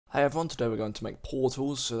Hey everyone, today we're going to make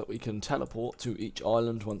portals so that we can teleport to each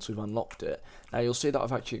island once we've unlocked it. Now you'll see that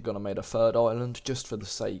I've actually gone and made a third island just for the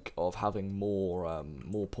sake of having more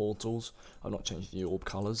portals. I've not changed the orb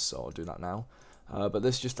colours, so I'll do that now. But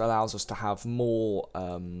this just allows us to have more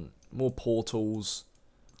portals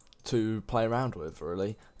to play around with,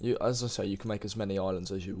 really. As I say, you can make as many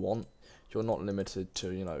islands as you want. You're not limited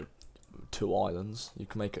to, you know, 2 islands. You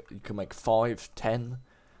can make 5, 10,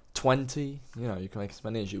 20, you know, you can make as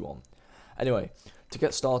many as you want. Anyway, to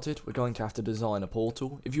get started, we're going to have to design a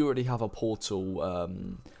portal. If you already have a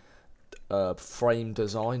portal frame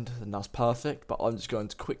designed, then that's perfect, but I'm just going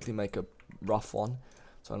to quickly make a rough one.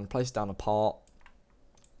 So I'm going to place down a part.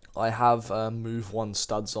 I have move 1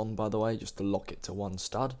 studs on, by the way, just to lock it to 1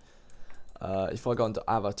 stud. If I go into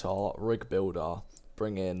avatar, rig builder,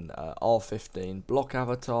 bring in R15 block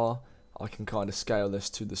avatar, I can kind of scale this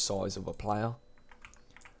to the size of a player.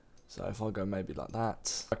 So if I go maybe like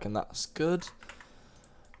that, I reckon that's good.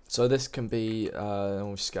 So this can be,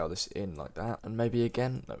 we'll scale this in like that, and maybe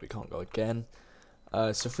again, no, we can't go again.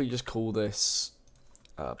 So if we just call this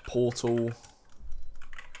portal,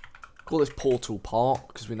 call this portal part,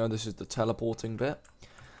 because we know this is the teleporting bit.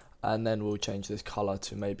 And then we'll change this color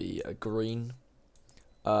to maybe a green.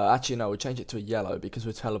 Actually no, we'll change it to a yellow because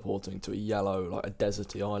we're teleporting to a yellow, like a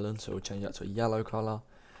deserty island. So we'll change that to a yellow color.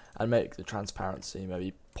 And make the transparency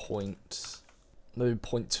maybe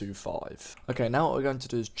 0.25. Okay, now what we're going to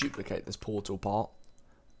do is duplicate this portal part.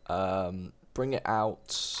 Bring it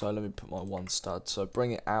out. So let me put my 1 stud. So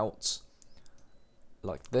bring it out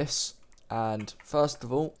like this. And first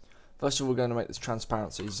of all, we're going to make this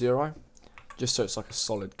transparency 0, just so it's like a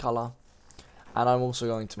solid color. And I'm also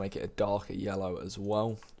going to make it a darker yellow as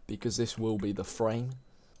well, because this will be the frame.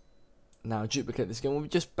 Now duplicate this again. We're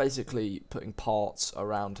just basically putting parts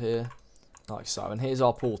around here, like so. And here's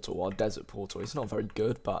our portal, our desert portal. It's not very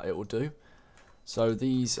good, but it will do. So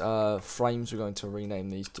these frames, we're going to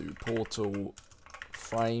rename these to portal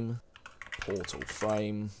frame,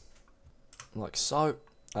 like so.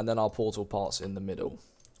 And then our portal parts in the middle.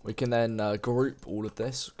 We can then group all of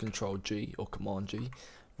this, Control G or Command G.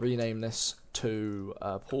 Rename this to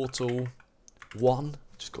portal 1.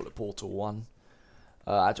 Just call it portal 1.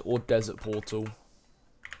 Or desert portal.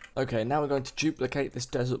 Okay, now we're going to duplicate this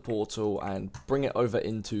desert portal and bring it over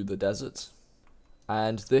into the desert,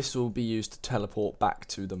 and this will be used to teleport back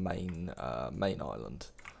to the main island.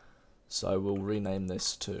 So we'll rename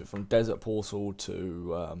this to from desert portal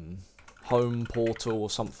to home portal or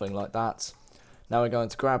something like that. Now we're going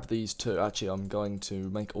to grab these two. Actually, I'm going to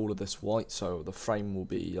make all of this white, so the frame will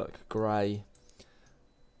be like grey,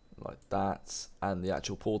 like that, and the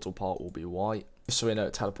actual portal part will be white, so we know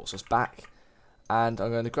it teleports us back. And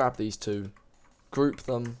I'm going to grab these two, group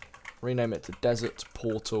them, rename it to desert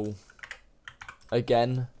portal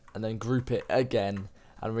again, and then group it again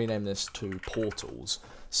and rename this to portals.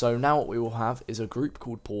 So now what we will have is a group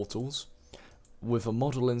called portals with a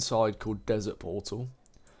model inside called desert portal,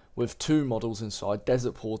 with 2 models inside,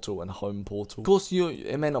 desert portal and home portal. Of course,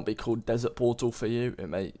 it may not be called desert portal for you. It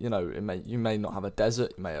may, you may not have a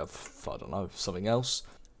desert. You may have, I don't know, something else.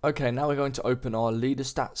 Okay, now we're going to open our leader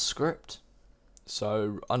stats script.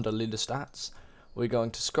 So under leader stats, we're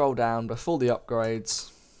going to scroll down before the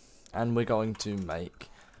upgrades, and we're going to make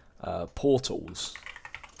portals.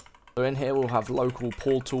 So in here we'll have local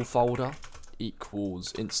portal folder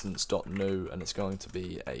equals instance.new, and it's going to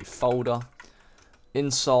be a folder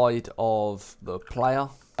inside of the player.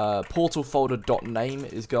 Portal folder .name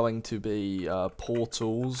is going to be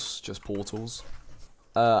portals, just portals.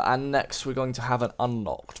 And next we're going to have an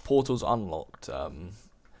unlocked, portals unlocked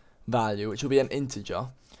value, which will be an integer.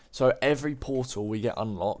 So every portal we get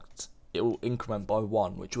unlocked, it will increment by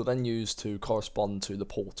 1, which we'll then use to correspond to the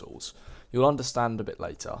portals. You'll understand a bit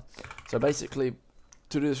later. So basically,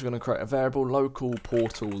 to do this, we're going to create a variable local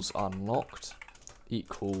portals unlocked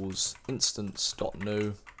equals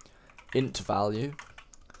instance.new int value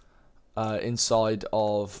inside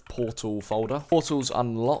of portal folder. Portals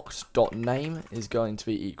unlocked .name is going to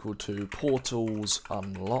be equal to portals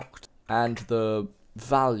unlocked, and the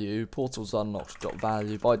value portals unlocked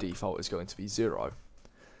 .value by default is going to be 0.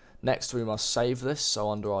 Next we must save this, so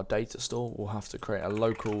under our data store we'll have to create a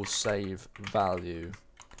local save value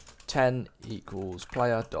 10 equals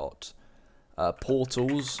player dot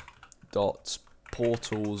portals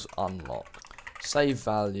unlocked. Save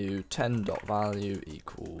value 10.value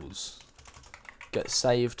equals get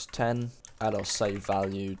saved 10. Add our save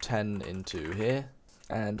value 10 into here,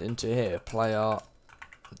 and into here player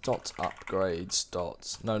dot upgrades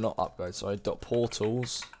dot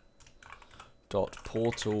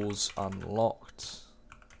portals unlocked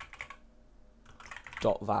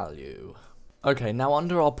value. Okay, now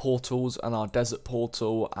under our portals and our desert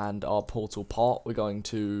portal and our portal part, we're going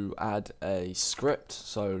to add a script.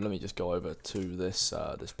 So let me just go over to this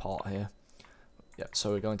this part here. Yep,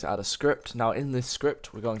 so we're going to add a script. Now in this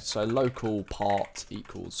script, we're going to say local part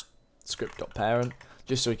equals script.parent,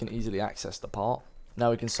 just so we can easily access the part.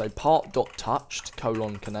 Now we can say part.touched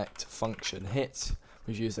connect function hit.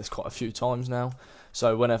 We've used this quite a few times now.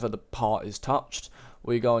 So whenever the part is touched,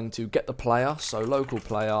 we're going to get the player. So local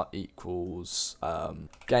player equals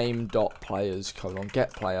game.players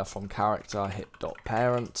get player from character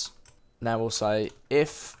hit.parent. Now we'll say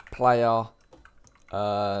if player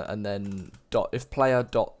and then if player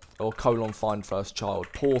or find first child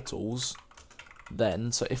portals,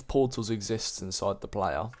 then so if portals exists inside the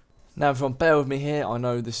player. Now everyone bear with me here, I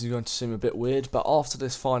know this is going to seem a bit weird, but after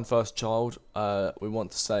this find first child, we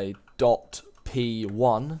want to say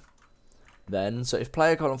 .p1, then, so if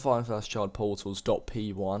player find first child portals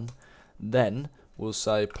 .p1, then we'll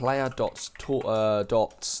say player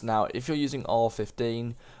dots, now if you're using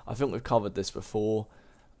R15, I think we've covered this before,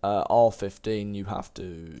 R15 you have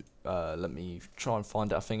to, let me try and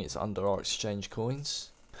find it, I think it's under our exchange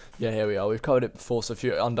coins. Yeah, here we are. We've covered it before. So if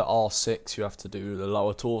you're under R6, you have to do the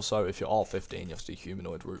lower torso. If you're R15, you have to do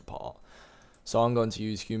humanoid root part. So I'm going to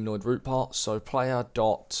use humanoid root part. So player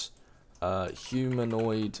dot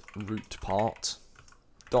humanoid root part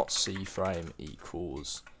dot cframe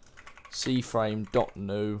equals cframe dot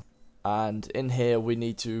new. And in here we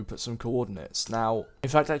need to put some coordinates. Now, in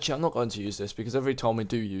fact, actually, I'm not going to use this because every time we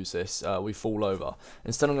do use this, we fall over.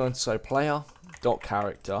 Instead, I'm going to say player dot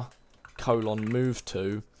character move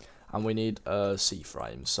to, and we need a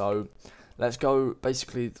C-frame. So let's go,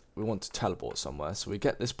 basically we want to teleport somewhere, so we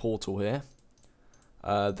get this portal here,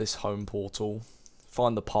 this home portal,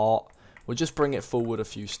 find the part, we'll just bring it forward a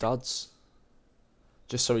few studs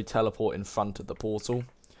just so we teleport in front of the portal,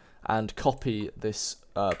 and copy this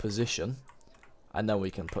position, and then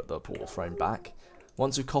we can put the portal frame back.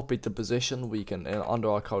 Once we've copied the position, we can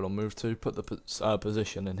under our move to put the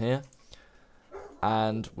position in here,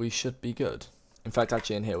 and we should be good. In fact,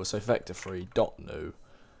 actually in here we'll say vector3.new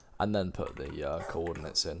and then put the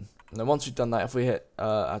coordinates in. And then once we've done that, if we hit,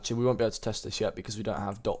 actually we won't be able to test this yet because we don't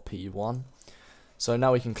have .p1. So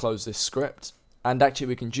now we can close this script, and actually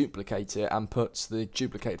we can duplicate it and put the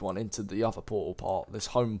duplicated one into the other portal part, this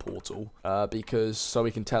home portal, because so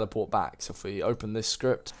we can teleport back. So if we open this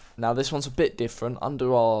script, now this one's a bit different.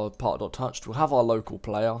 Under our part.touched, we'll have our local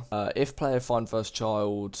player. If player find first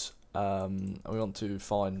child, we want to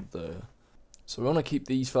find so we want to keep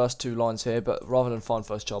these first two lines here, but rather than find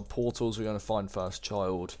first child portals, we're going to find first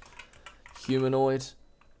child humanoid,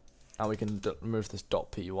 and we can remove this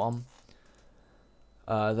 .p1.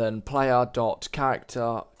 Then player dot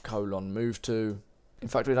character move to. In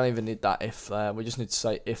fact, we don't even need that if there. We just need to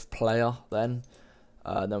say if player then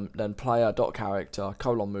player dot character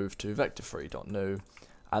move to vector3.new.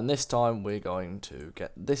 And this time we're going to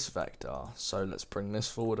get this vector. So let's bring this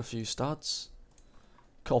forward a few studs,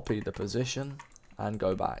 copy the position, and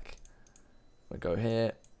go back. We go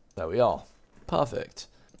here, there we are. Perfect.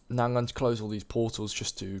 Now I'm going to close all these portals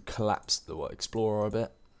just to collapse the Explorer a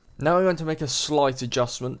bit. Now we're going to make a slight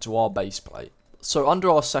adjustment to our base plate. So under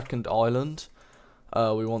our second island,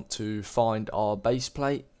 we want to find our base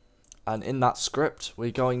plate. And in that script,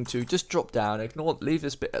 we're going to just drop down, leave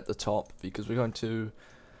this bit at the top because we're going to,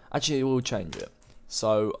 actually we'll change it.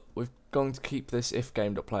 So we're going to keep this if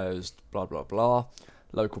game.players blah blah blah,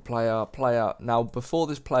 local player. Now before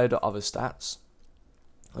this player.other stats,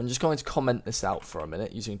 I'm just going to comment this out for a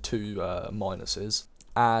minute using two minuses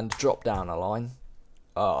and drop down a line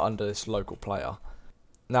under this local player.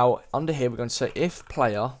 Now under here we're going to say if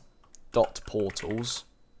player dot portals,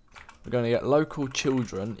 we're going to get local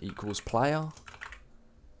children equals player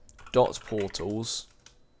dot portals.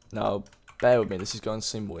 Now bear with me, this is going to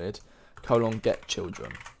seem weird, get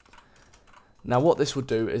children. Now what this will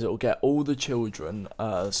do is it will get all the children,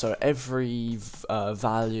 so every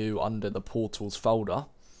value under the portals folder,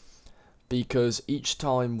 because each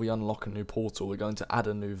time we unlock a new portal we're going to add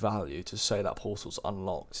a new value to say that portal's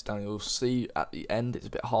unlocked. Now you'll see at the end it's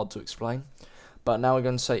a bit hard to explain, but now we're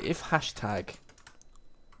going to say if hashtag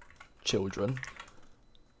children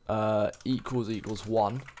equals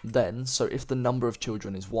 1, then, so if the number of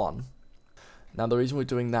children is 1. Now the reason we're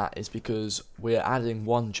doing that is because we're adding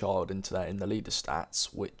one child into that in the leader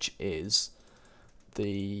stats, which is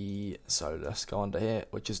so let's go under here,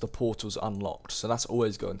 which is the portal's unlocked. So that's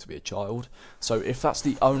always going to be a child. So if that's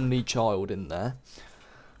the only child in there,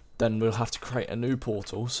 then we'll have to create a new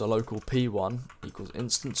portal. So local p1 equals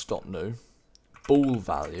instance.new bool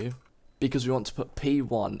value because we want to put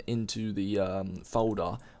P1 into the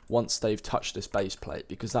folder once they've touched this base plate,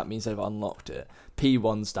 because that means they've unlocked it.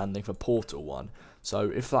 P1 standing for Portal 1. So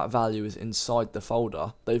if that value is inside the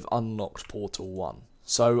folder, they've unlocked Portal 1.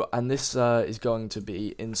 So, and this is going to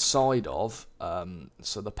be inside of,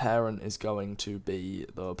 so the parent is going to be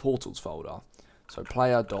the portals folder. So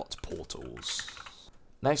player.portals.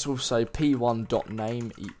 Next we'll say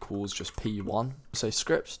p1.name equals just p1. Say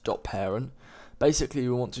script.parent. Basically we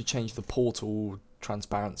want to change the portal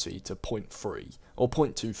transparency to 0.3 or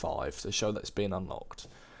 0.25 to show that it's been unlocked.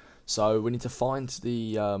 So we need to find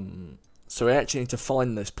the, so we actually need to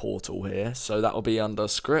find this portal here. So that will be under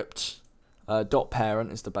script.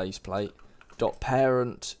 .parent is the base plate.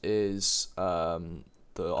 .parent is the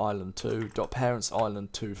island 2. .parent's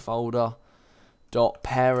island 2 folder.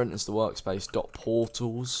 .parent is the workspace.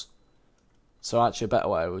 .portals. So actually a better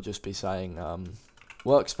way would just be saying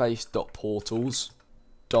workspace.portals.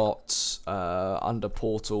 Under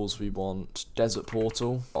portals we want desert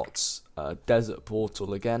portal. Desert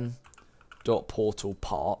portal again. .portal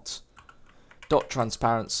part.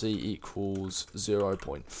 .transparency equals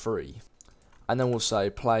 0.3. And then we'll say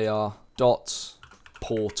player dot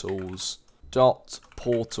portals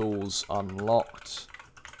unlocked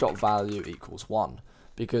value equals 1,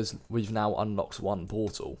 because we've now unlocked one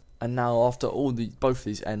portal. And now after both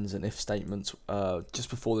these ends and if statements, just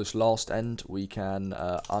before this last end, we can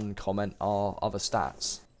uncomment our other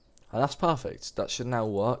stats, and that's perfect. That should now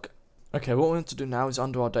work. Okay, what we want to do now is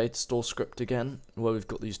under our data store script again, where we've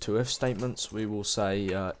got these two if statements. We will say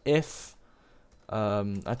if.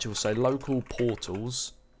 Actually we'll say local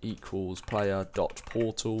portals equals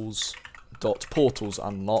player.portals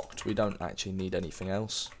unlocked. We don't actually need anything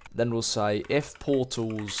else. Then we'll say if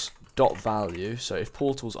portals value, so if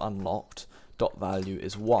portals unlocked value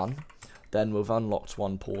is 1, then we've unlocked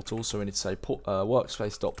one portal. So we need to say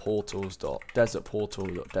workspace.portals desert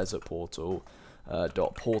portal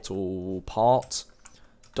portal part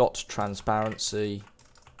transparency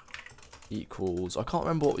equals, I can't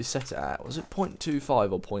remember what we set it at. Was it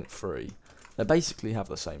 0.25 or 0.3? They basically have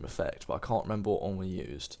the same effect, but I can't remember what one we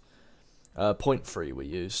used. 0.3 we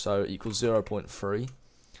used, so equals 0.3.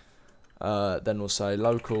 Then we'll say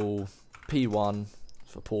local p1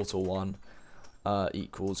 for portal 1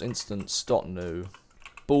 equals instance.new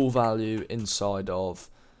bool value inside of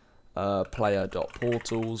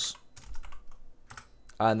player.portals,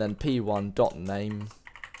 and then p1.name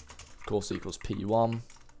of course equals p1.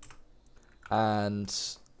 And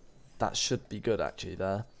that should be good actually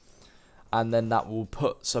there. And then that will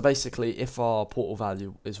put, so basically if our portal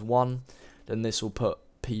value is 1, then this will put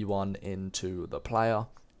P1 into the player,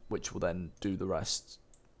 which will then do the rest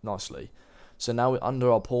nicely. So now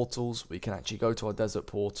under our portals, we can actually go to our desert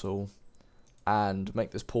portal and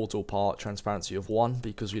make this portal part transparency of 1,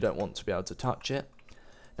 because we don't want to be able to touch it.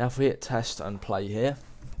 Now if we hit test and play here,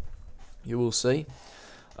 you will see.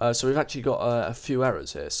 So we've actually got a few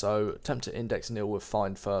errors here. So attempt to index nil with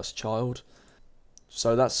find first child.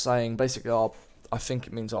 So that's saying basically I think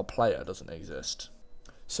it means our player doesn't exist.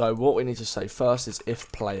 So what we need to say first is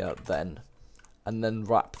if player then, and then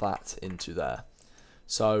wrap that into there.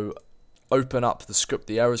 So open up the script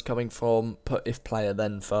the error is coming from, put if player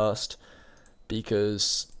then first,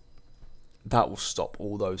 because that will stop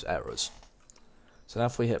all those errors. So now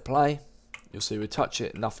if we hit play, you'll see we touch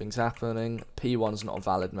it, nothing's happening. P1's not a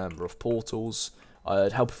valid member of portals.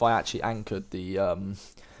 It'd help if I actually anchored the,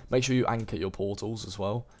 make sure you anchor your portals as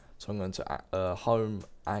well. So I'm going to home,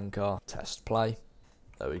 anchor, test, play.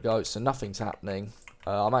 There we go, so nothing's happening.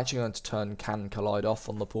 I'm actually going to turn can collide off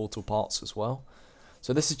on the portal parts as well.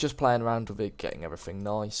 So this is just playing around with it, getting everything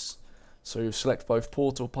nice. So you select both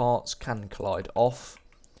portal parts, can collide off,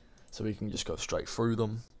 so we can just go straight through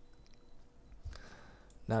them.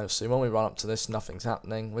 Now see when we run up to this, nothing's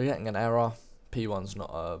happening. We're getting an error. P1's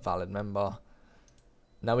not a valid member.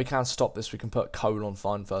 Now we can stop this. We can put colon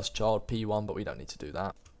find first child P1, but we don't need to do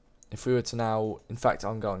that. If we were to now, in fact,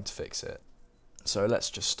 I'm going to fix it. So let's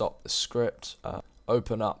just stop the script.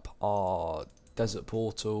 Open up our desert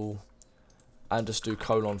portal and just do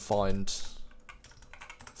colon find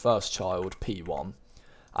first child P1,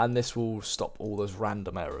 and this will stop all those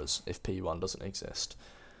random errors if P1 doesn't exist.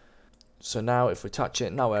 So now if we touch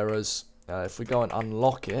it, no errors. If we go and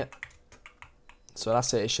unlock it, so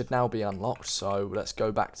that's it, it should now be unlocked. So let's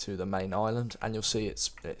go back to the main island and you'll see it's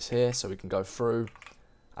here, so we can go through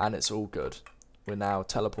and it's all good. We're now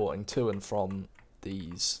teleporting to and from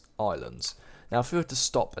these islands. Now if we were to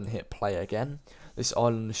stop and hit play again, this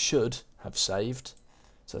island should have saved.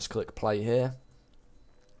 So let's click play here.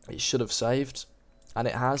 It should have saved, and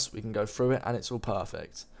it has. We can go through it and it's all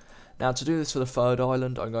perfect. Now to do this for the third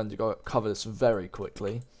island, I'm going to cover this very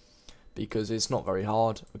quickly because it's not very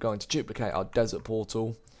hard. We're going to duplicate our desert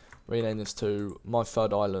portal, rename this to my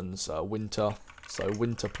third island's winter, so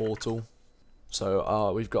winter portal.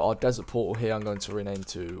 So we've got our desert portal here. I'm going to rename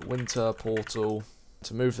to winter portal.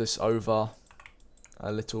 To move this over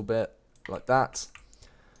a little bit like that,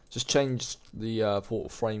 just change the portal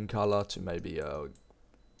frame color to maybe a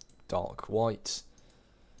dark white,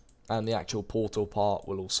 and the actual portal part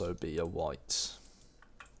will also be a white.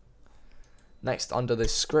 Next, under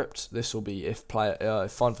this script, this will be if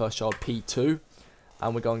find first child P2,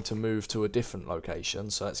 and we're going to move to a different location.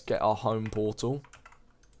 So let's get our home portal,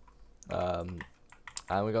 and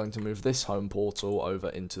we're going to move this home portal over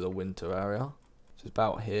into the winter area, which is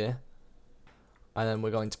about here. And then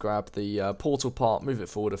we're going to grab the portal part, move it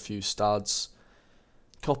forward a few studs,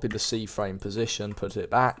 copy the C-frame position, put it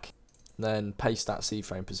back, then paste that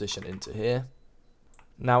C-frame position into here.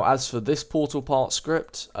 Now as for this portal part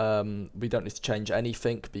script, we don't need to change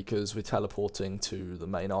anything because we're teleporting to the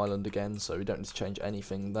main island again, so we don't need to change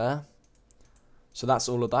anything there. So that's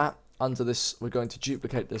all of that. Under this, we're going to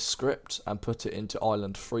duplicate this script and put it into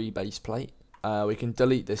island 3 base plate. We can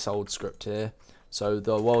delete this old script here. So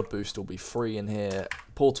the world boost will be 3 in here,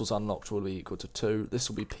 portals unlocked will be equal to 2, this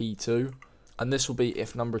will be P2, and this will be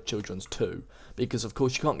if number of children's 2, because of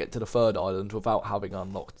course you can't get to the third island without having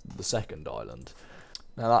unlocked the second island.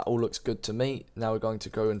 Now that all looks good to me. Now we're going to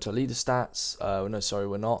go into leader stats, no sorry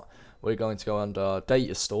we're not, we're going to go under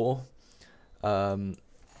data store, and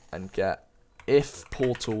get if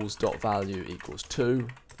portals.value equals 2,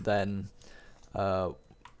 then, so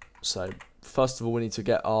first of all we need to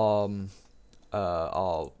get our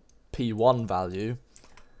P1 value,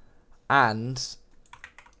 and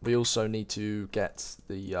we also need to get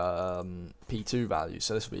the P2 value.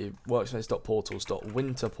 So this will be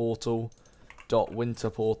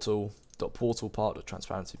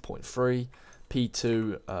workspace.portals.winterportal.winterportal.portalpart.transparency 0.3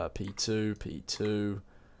 P2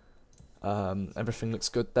 P2 everything looks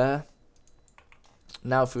good there.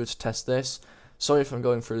 Now if we were to test this, sorry if I'm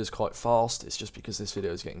going through this quite fast, it's just because this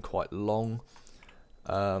video is getting quite long.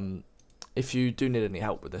 If you do need any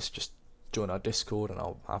help with this, just join our Discord and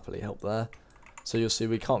I'll happily help there. So you'll see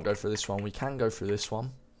we can't go through this one, we can go through this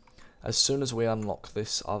one. As soon as we unlock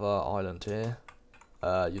this other island here,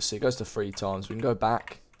 you'll see it goes to 3 times. We can go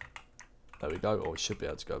back, there we go, or we should be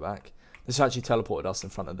able to go back. This actually teleported us in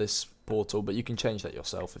front of this portal, but you can change that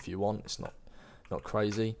yourself if you want, it's not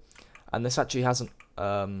crazy. And this actually hasn't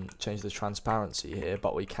changed the transparency here,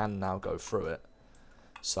 but we can now go through it.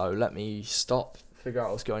 So let me stop, figure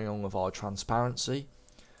out what's going on with our transparency.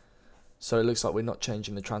 So it looks like we're not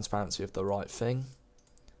changing the transparency of the right thing.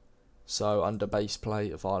 So under base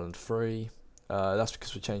plate of island 3, that's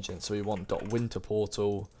because we're changing it. So we want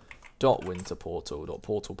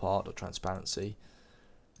 .winterportal.portalpart.transparency.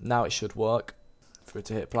 Now it should work for it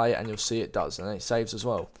to hit play, and you'll see it does, and it saves as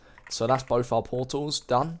well. So that's both our portals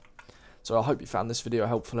done. So I hope you found this video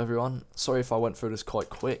helpful, everyone. Sorry if I went through this quite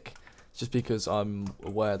quick. It's just because I'm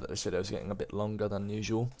aware that this video is getting a bit longer than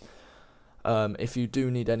usual. If you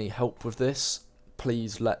do need any help with this,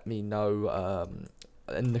 please let me know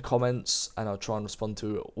in the comments, and I'll try and respond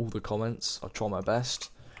to all the comments. I'll try my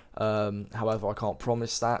best. However, I can't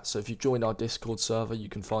promise that. So if you join our Discord server, you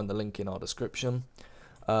can find the link in our description.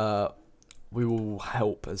 We will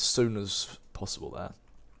help as soon as possible there.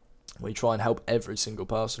 We try and help every single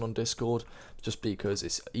person on Discord, just because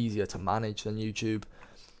it's easier to manage than YouTube.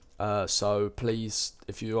 So please,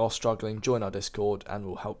 if you are struggling, join our Discord and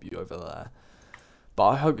we'll help you over there. But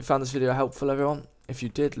I hope you found this video helpful, everyone. If you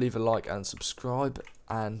did, leave a like and subscribe,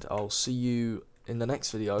 and I'll see you in the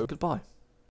next video. Goodbye.